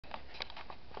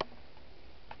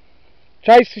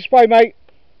Chase this way, mate.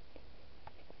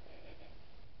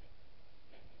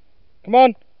 Come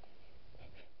on.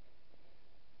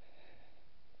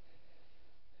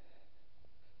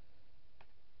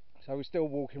 So we're still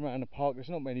walking around the park. There's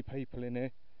not many people in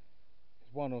here.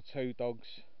 There's one or two dogs,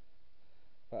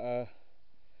 but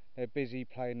they're busy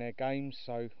playing their games,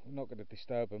 so we're not going to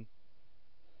disturb them.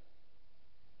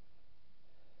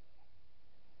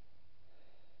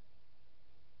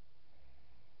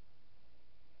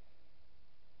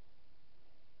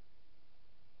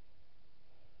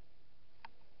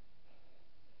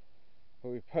 But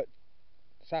we've put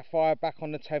Saphire back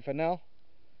on the tether now.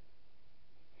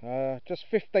 Just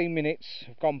 15 minutes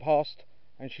have gone past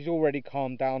and she's already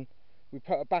calmed down. We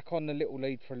put her back on the little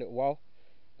lead for a little while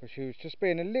because she was just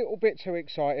being a little bit too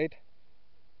excited.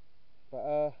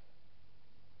 But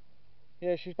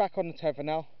yeah, she's back on the tether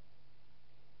now.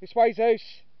 This way, Zeus.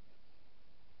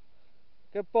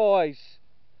 Good boys.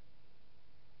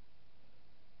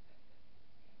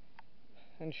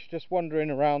 And she's just wandering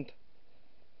around.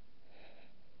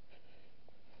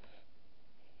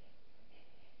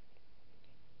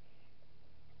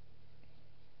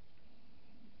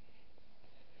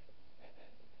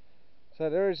 So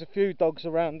there is a few dogs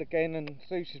around again, and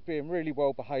Zeus is being really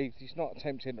well behaved. He's not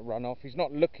attempting to run off. He's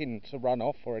not looking to run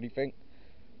off or anything,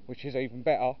 which is even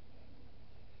better.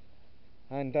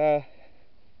 And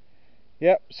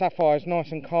yep, Sapphire's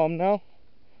nice and calm now.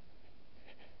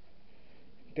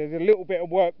 Did a little bit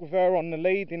of work with her on the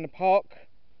lead in the park.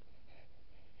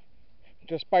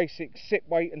 Just basic sit,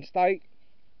 wait and stay.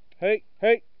 Hey,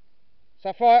 hey,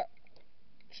 Saphire.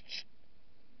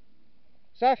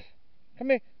 Saph,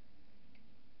 come here.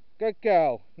 Good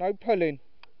girl. No pulling.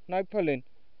 No pulling.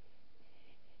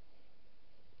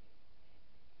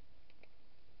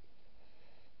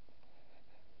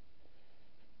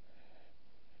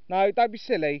 No, don't be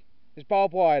silly. There's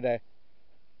barbed wire there.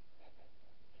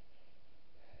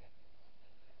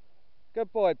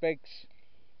 Good boy, Biggs.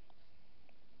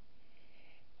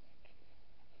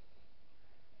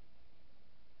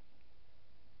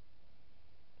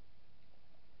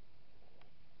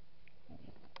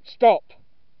 Stop.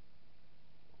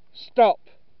 Stop.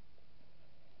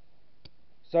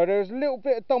 So there was a little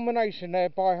bit of domination there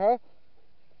by her.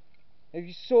 If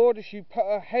you saw that she put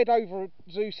her head over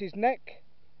Zeus's neck,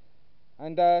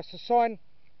 and it's a sign.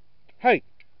 Hey,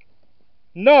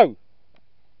 no,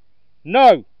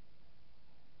 no,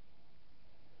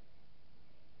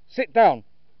 sit down,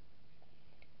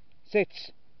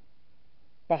 sit,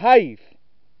 behave.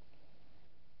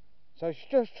 So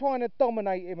she's just trying to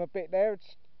dominate him a bit there,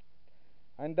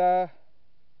 and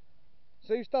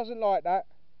Zeus doesn't like that,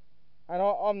 and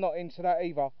I'm not into that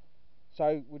either.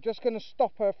 So we're just going to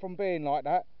stop her from being like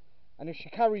that, and if she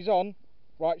carries on,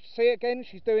 right, see it again,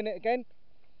 she's doing it again.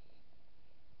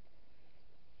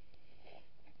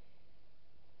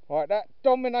 Right, that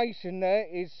domination there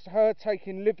is her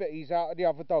taking liberties out of the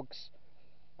other dogs.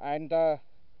 And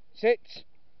sit.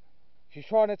 She's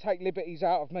trying to take liberties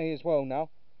out of me as well now.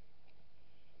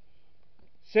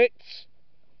 Sit.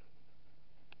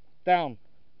 Down.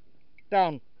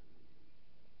 Down.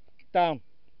 Down.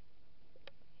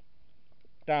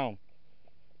 Down.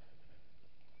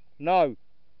 No.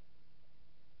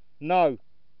 No.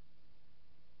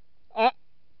 Up.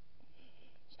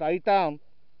 Stay down.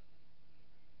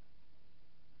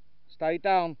 Stay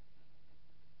down.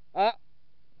 Up.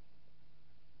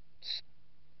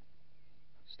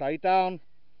 Stay down.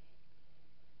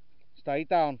 Stay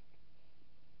down.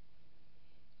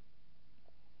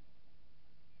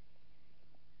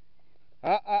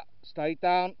 Up. Stay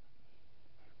down.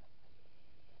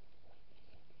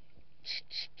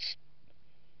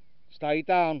 Stay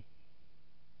down.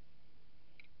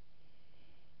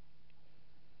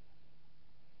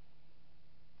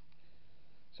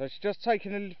 So she's just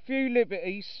taking a few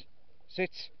liberties.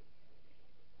 Sit.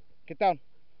 Get down.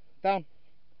 Down.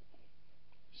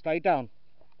 Stay down.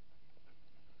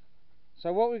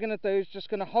 So what we're going to do is just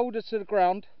going to hold her to the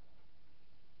ground,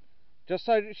 just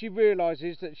so that she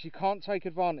realises that she can't take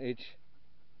advantage.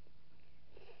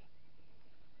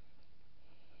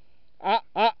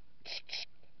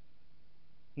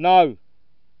 No.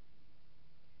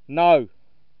 No.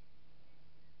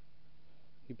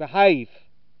 You behave.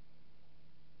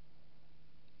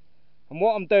 And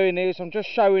what I'm doing is I'm just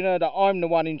showing her that I'm the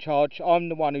one in charge. I'm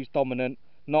the one who's dominant,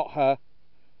 not her.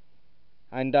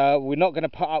 And we're not going to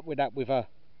put up with that with her.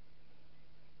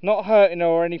 Not hurting her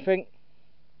or anything,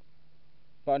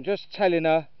 but I'm just telling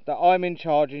her that I'm in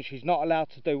charge and she's not allowed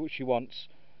to do what she wants.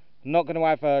 I'm not going to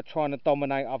have her trying to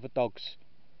dominate other dogs,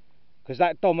 because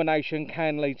that domination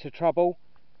can lead to trouble.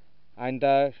 And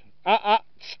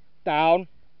down,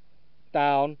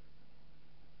 Down.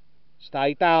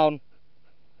 Stay down.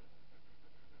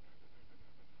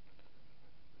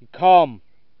 Calm.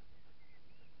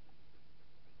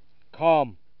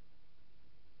 Calm.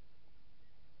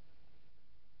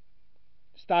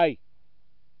 Stay.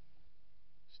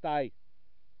 Stay.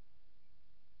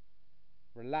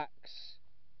 Relax.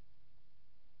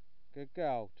 Good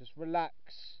girl. Just relax.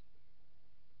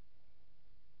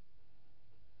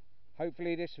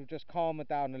 Hopefully this will just calm her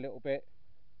down a little bit.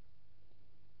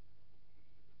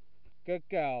 Good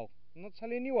girl. I'm not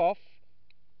telling you off.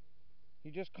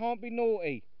 You just can't be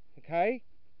naughty, okay?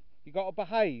 You got to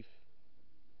behave.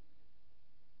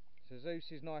 So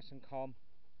Zeus is nice and calm.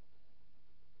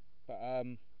 But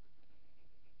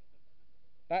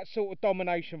that sort of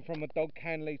domination from a dog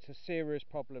can lead to serious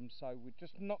problems. So we're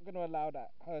just not going to allow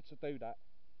her to do that.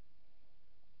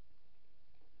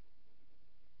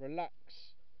 Relax.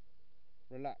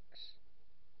 Relax.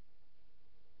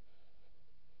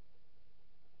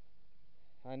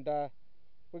 And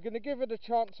we're going to give her the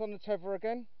chance on the tether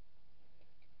again.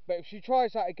 But if she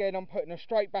tries that again, I'm putting her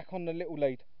straight back on the little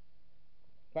lead.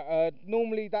 But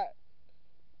normally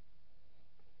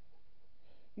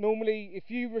if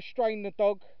you restrain the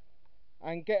dog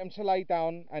and get them to lay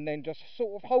down and then just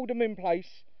sort of hold them in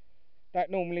place, that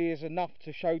normally is enough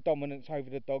to show dominance over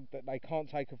the dog, that they can't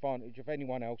take advantage of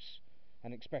anyone else,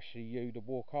 and especially you, the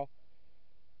walker.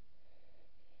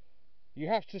 You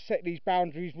have to set these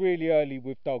boundaries really early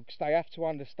with dogs. They have to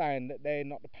understand that they're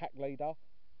not the pack leader.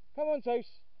 Come on,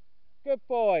 Zeus. Good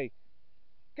boy.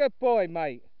 Good boy,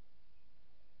 mate.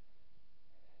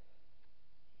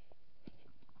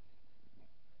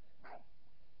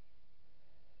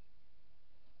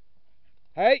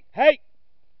 Hey, hey.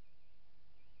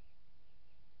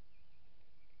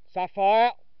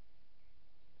 Saphire.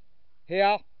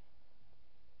 Here.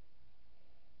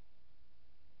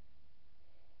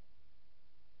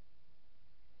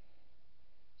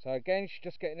 So again, she's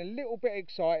just getting a little bit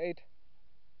excited.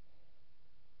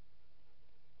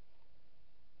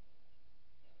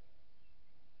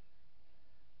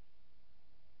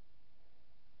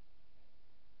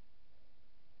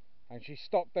 And she's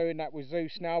stopped doing that with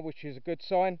Zeus now, which is a good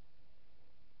sign.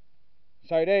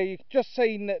 So there, you've just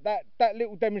seen that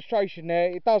little demonstration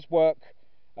there. It does work.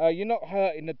 You're not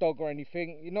hurting the dog or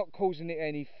anything. You're not causing it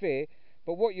any fear.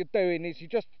 But what you're doing is you're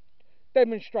just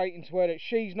demonstrating to her that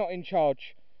she's not in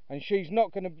charge, and you're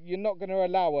not gonna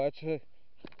allow her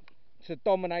to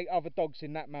dominate other dogs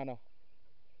in that manner.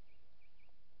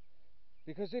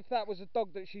 Because if that was a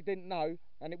dog that she didn't know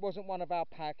and it wasn't one of our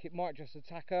pack, it might just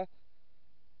attack her,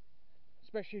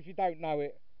 especially if you don't know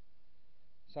it.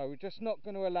 So we're just not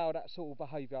going to allow that sort of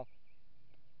behaviour.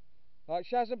 Like,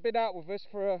 she hasn't been out with us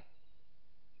for a...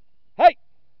 Hey!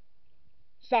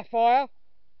 Saphire!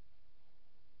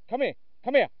 Come here,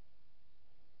 come here.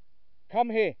 Come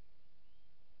here.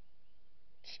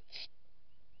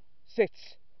 Sit.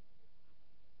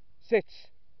 Sit.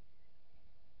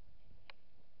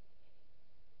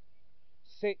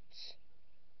 Sit.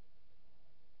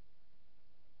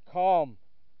 Calm.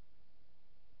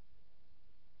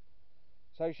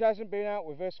 So she hasn't been out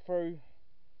with us for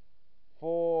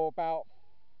about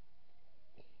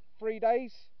 3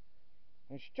 days,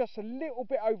 and she's just a little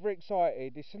bit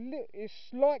overexcited.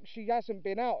 It's like she hasn't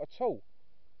been out at all.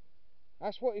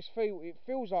 That's what it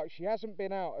feels like. She hasn't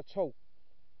been out at all.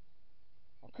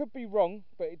 I could be wrong,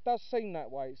 but it does seem that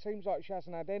way. It seems like she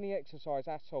hasn't had any exercise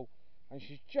at all, and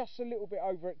she's just a little bit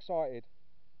overexcited.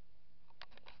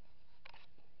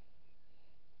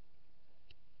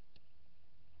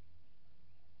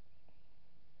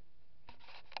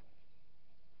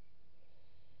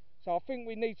 So I think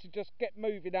we need to just get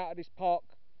moving out of this park,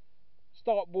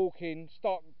 start walking,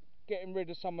 start getting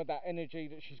rid of some of that energy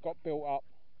that she's got built up,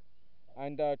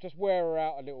 and just wear her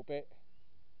out a little bit.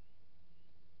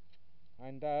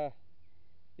 And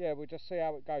yeah, we'll just see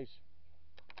how it goes.